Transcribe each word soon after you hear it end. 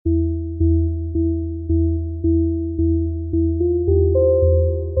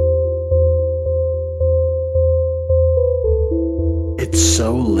It's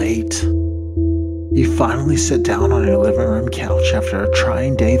so late. You finally sit down on your living room couch after a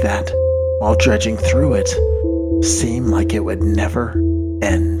trying day that, while dredging through it, seemed like it would never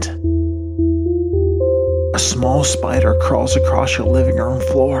end. A small spider crawls across your living room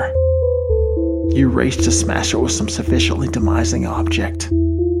floor. You race to smash it with some sufficiently demising object.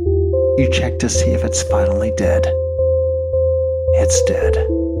 You check to see if it's finally dead. It's dead.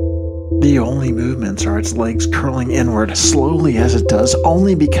 The only movements are its legs curling inward, slowly as it does,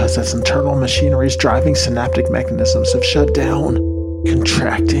 only because its internal machinery's driving synaptic mechanisms have shut down,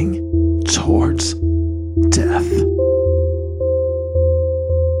 contracting towards death.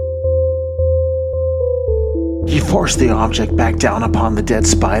 You force the object back down upon the dead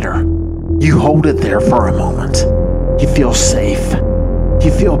spider. You hold it there for a moment. You feel safe. You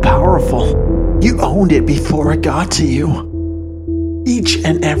feel powerful. You owned it before it got to you. Each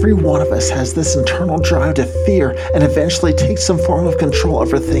and every one of us has this internal drive to fear and eventually take some form of control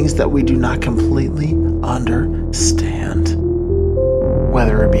over things that we do not completely understand.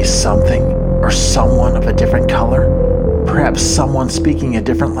 Whether it be something or someone of a different color, perhaps someone speaking a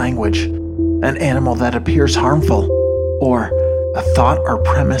different language, an animal that appears harmful, or a thought or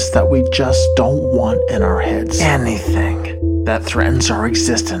premise that we just don't want in our heads. Anything that threatens our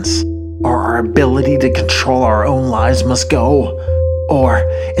existence or our ability to control our own lives must go. Or,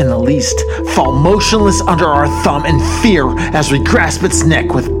 in the least, fall motionless under our thumb in fear as we grasp its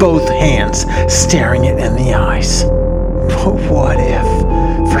neck with both hands, staring it in the eyes. But what if,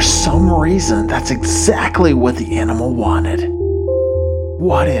 for some reason, that's exactly what the animal wanted?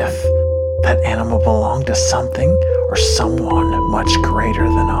 What if that animal belonged to something or someone much greater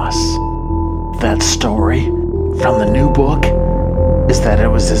than us? That story from the new book is that it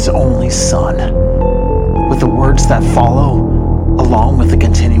was his only son. With the words that follow, along with the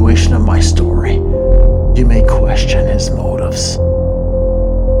continuation of my story, you may question his motives.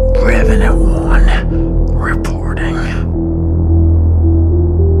 Revenant One reporting.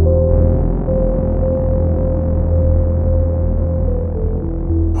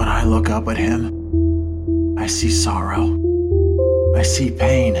 When I look up at him, I see sorrow. I see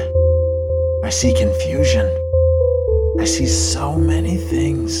pain. I see confusion. I see so many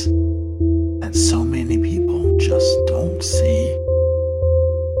things that so many people just don't see.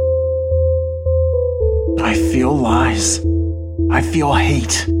 I feel lies. I feel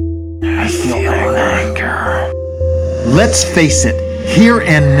hate. I feel anger. Let's face it, here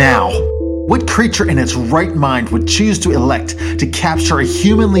and now. What creature in its right mind would choose to elect to capture a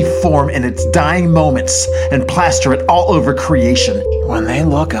humanly form in its dying moments and plaster it all over creation? When they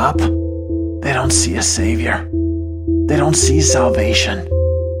look up, they don't see a savior. They don't see salvation.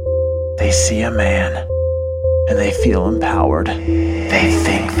 They see a man, and they feel empowered. They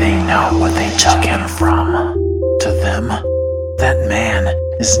think they know what they took him from. To them, that man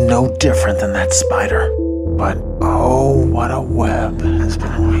is no different than that spider. But oh, what a web has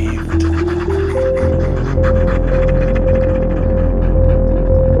been weaved.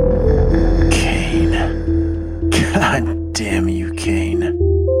 Cain. God damn you, Cain.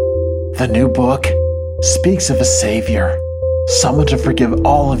 The new book speaks of a savior, someone to forgive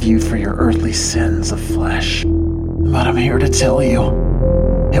all of you for your earthly sins of flesh. But I'm here to tell you,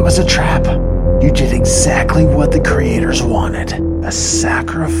 it was a trap. You did exactly what the creators wanted. A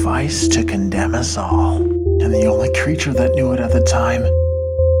sacrifice to condemn us all. And the only creature that knew it at the time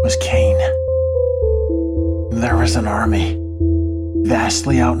was Cain. There was an army,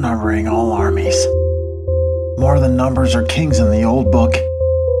 vastly outnumbering all armies. More than numbers or kings in the old book.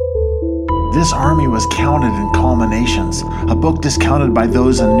 This army was counted in Culminations, a book discounted by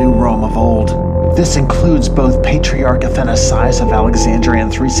those in New Rome of old. This includes both Patriarch Athanasius of Alexandria in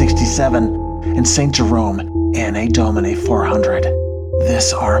 367 and St. Jerome, Anno Domini 400.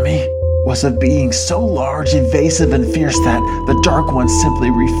 This army was a being so large, evasive, and fierce that the Dark One simply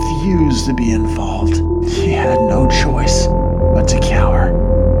refused to be involved. He had no choice but to cower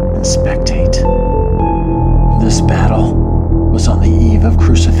and spectate. This battle was on the eve of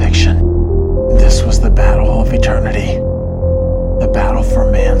crucifixion. This was the battle of eternity, the battle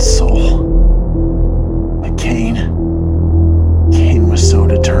for man's soul. But Cain was so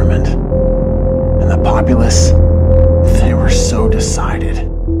determined, and the populace, they were so decided.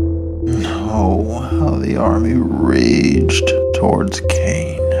 Oh, how the army raged towards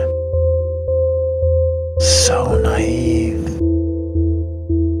Cain. So naive.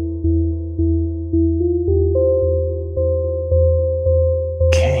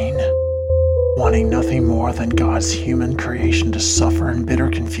 Cain, wanting nothing more than God's human creation to suffer in bitter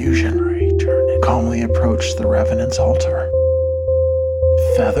confusion, calmly approached the Revenant's altar.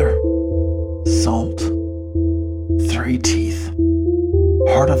 Feather, salt, 3 teeth,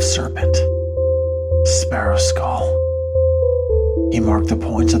 heart of serpent, sparrow skull. He marked the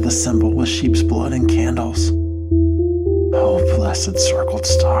points of the symbol with sheep's blood and candles. Oh, blessed circled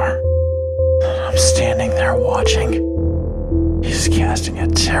star. I'm standing there watching. He's casting a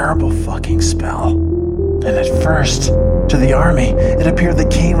terrible fucking spell. And at first, to the army, it appeared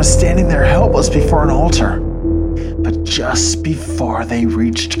that Cain was standing there helpless before an altar. But just before they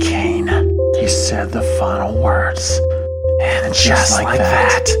reached Cain, he said the final words. And just like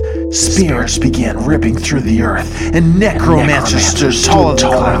that, spears began ripping through the earth, and necromancers stood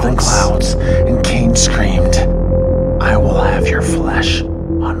taller than clouds. And Cain screamed, "I will have your flesh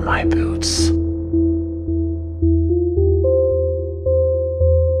on my boots."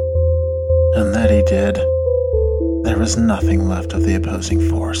 And that he did. There was nothing left of the opposing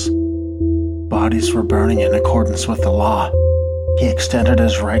force. Bodies were burning in accordance with the law. He extended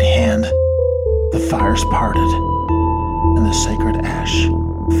his right hand. The fires parted, and the sacred ash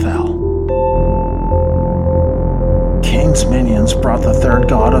fell. Cain's minions brought the third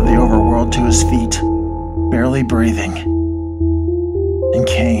god of the overworld to his feet, barely breathing. And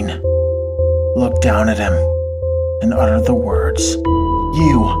Cain looked down at him and uttered the words,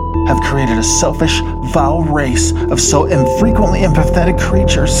 "You have created a selfish, vile race of so infrequently empathetic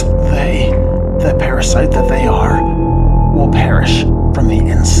creatures. They, the parasite that they are, will perish from the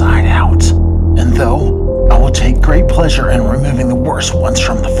inside out. And though I will take great pleasure in removing the worst ones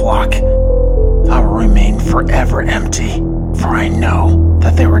from the flock, I will remain forever empty, for I know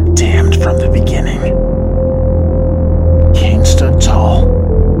that they were damned from the beginning." Cain stood tall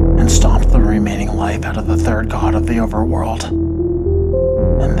and stomped the remaining life out of the third god of the overworld.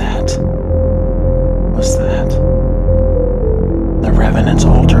 And that was that. The Revenant's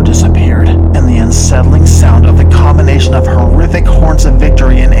altar disappeared, and the unsettling sound of the combination of horrific horns of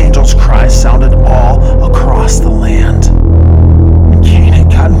victory and angels' cries sounded all across the land. Cain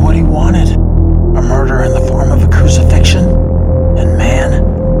had gotten what he wanted, a murder in the form of a crucifixion, and man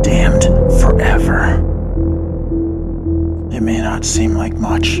damned forever. It may not seem like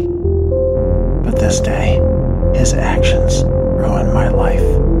much, but this day, his actions ruined my life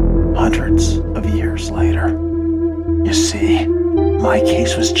hundreds of years later. You see, my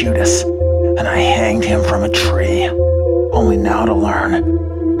case was Judas, and I hanged him from a tree, only now to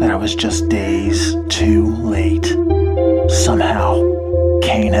learn that I was just days too late. Somehow,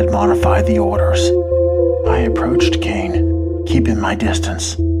 Cain had modified the orders. I approached Cain, keeping my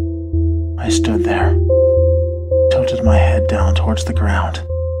distance. I stood there, tilted my head down towards the ground,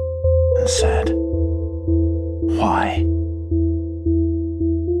 and said, "Why?"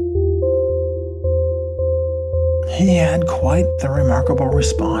 He had quite the remarkable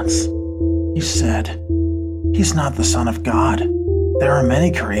response. He said, "He's not the Son of God. There are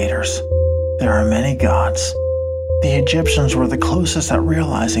many creators. There are many gods. The Egyptians were the closest at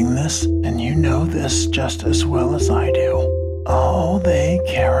realizing this, and you know this just as well as I do. All they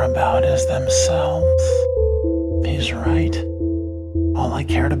care about is themselves." He's right. All I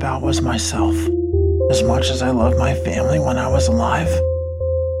cared about was myself, as much as I loved my family when I was alive.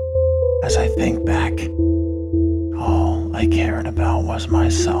 As I think back, all I cared about was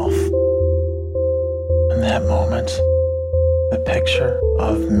myself. In that moment, the picture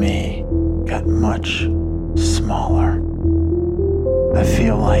of me got much smaller. I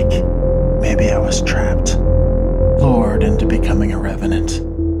feel like maybe I was trapped, lured into becoming a revenant,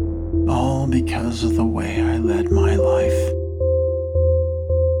 all because of the way I led my life.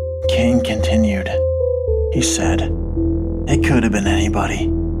 Cain continued. He said, "It could have been anybody.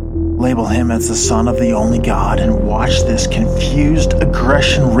 Label him as the son of the only God and watch this confused,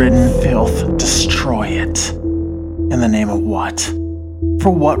 aggression-ridden filth destroy it. In the name of what? For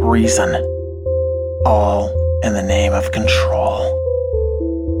what reason? All in the name of control.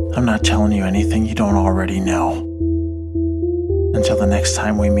 I'm not telling you anything you don't already know. Until the next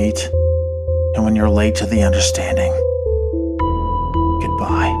time we meet, and when you're late to the understanding,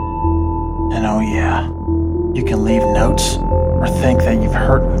 goodbye. And oh yeah, you can leave notes or think that you've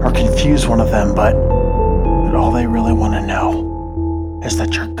hurt or confused one of them, but all they really want to know is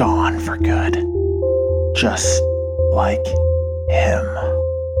that you're gone for good. Just like him."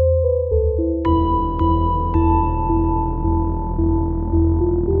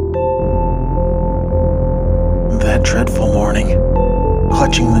 That dreadful morning,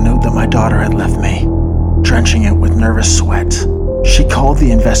 clutching the note that my daughter had left me, drenching it with nervous sweat, she called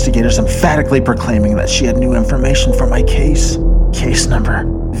the investigators, emphatically proclaiming that she had new information for my case. Case number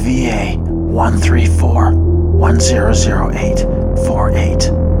VA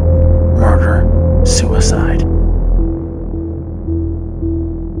 134-100848. Murder-suicide.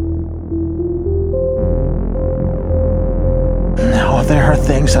 Now there are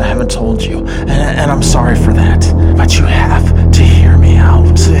things I haven't told you, and I'm sorry for that. But you have to hear me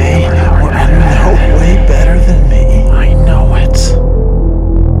out. They know way better than me. I know it.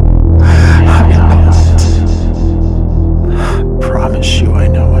 I promise you I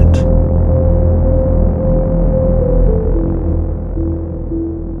know it.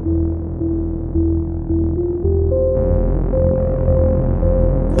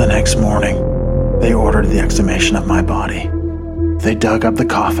 The next morning, they ordered the exhumation of my body. They dug up the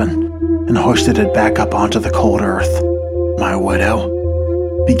coffin and hoisted it back up onto the cold earth. My widow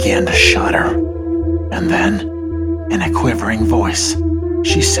began to shudder, and then, in a quivering voice,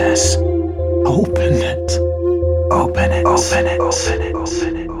 she says, "Open it. Open it. Open it. Open it.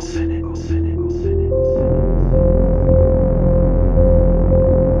 Open it. Open it. Open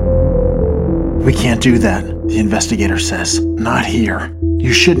it. We can't do that," the investigator says. "Not here.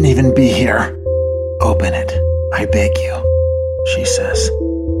 You shouldn't even be here." "Open it, I beg you," she says.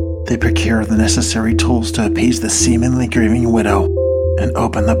 They procure the necessary tools to appease the seemingly grieving widow and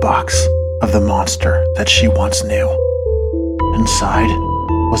open the box of the monster that she once knew. Inside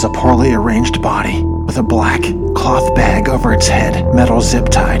was a poorly arranged body with a black cloth bag over its head, metal zip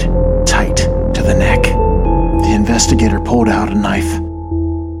tied tight to the neck. The investigator pulled out a knife,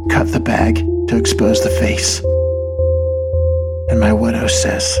 cut the bag to expose the face. And my widow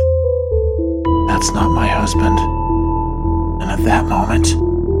says, "That's not my husband." And at that moment,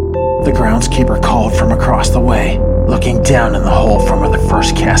 the groundskeeper called from across the way, looking down in the hole from where the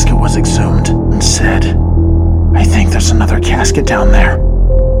first casket was exhumed, and said, "I think there's another casket down there."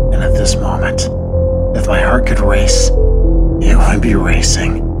 And at this moment, if my heart could race, it would be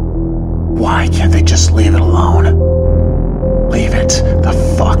racing. Why can't they just leave it alone? Leave it the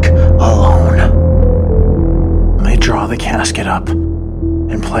fuck alone. They draw the casket up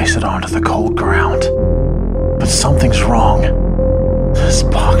and place it onto the cold ground. But something's wrong. This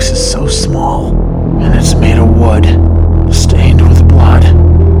box is so small, and it's made of wood, stained with blood,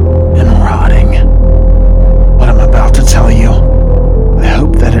 and rotting. What I'm about to tell you, I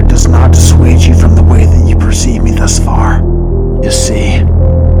hope that it does not dissuade you from the way that you perceive me thus far. You see,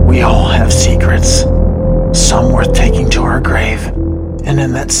 we all have secrets, some worth taking to our grave. And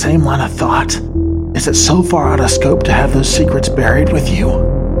in that same line of thought, is it so far out of scope to have those secrets buried with you?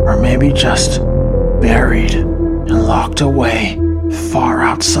 Or maybe just buried and locked away far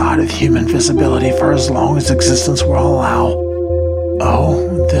outside of human visibility for as long as existence will allow? Oh,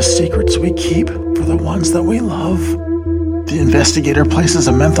 the secrets we keep for the ones that we love. The investigator places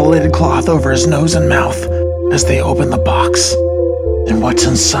a mentholated cloth over his nose and mouth as they open the box. And what's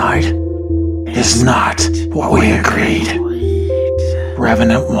inside is not what we agreed.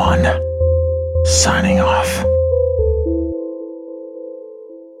 Revenant 1, signing off.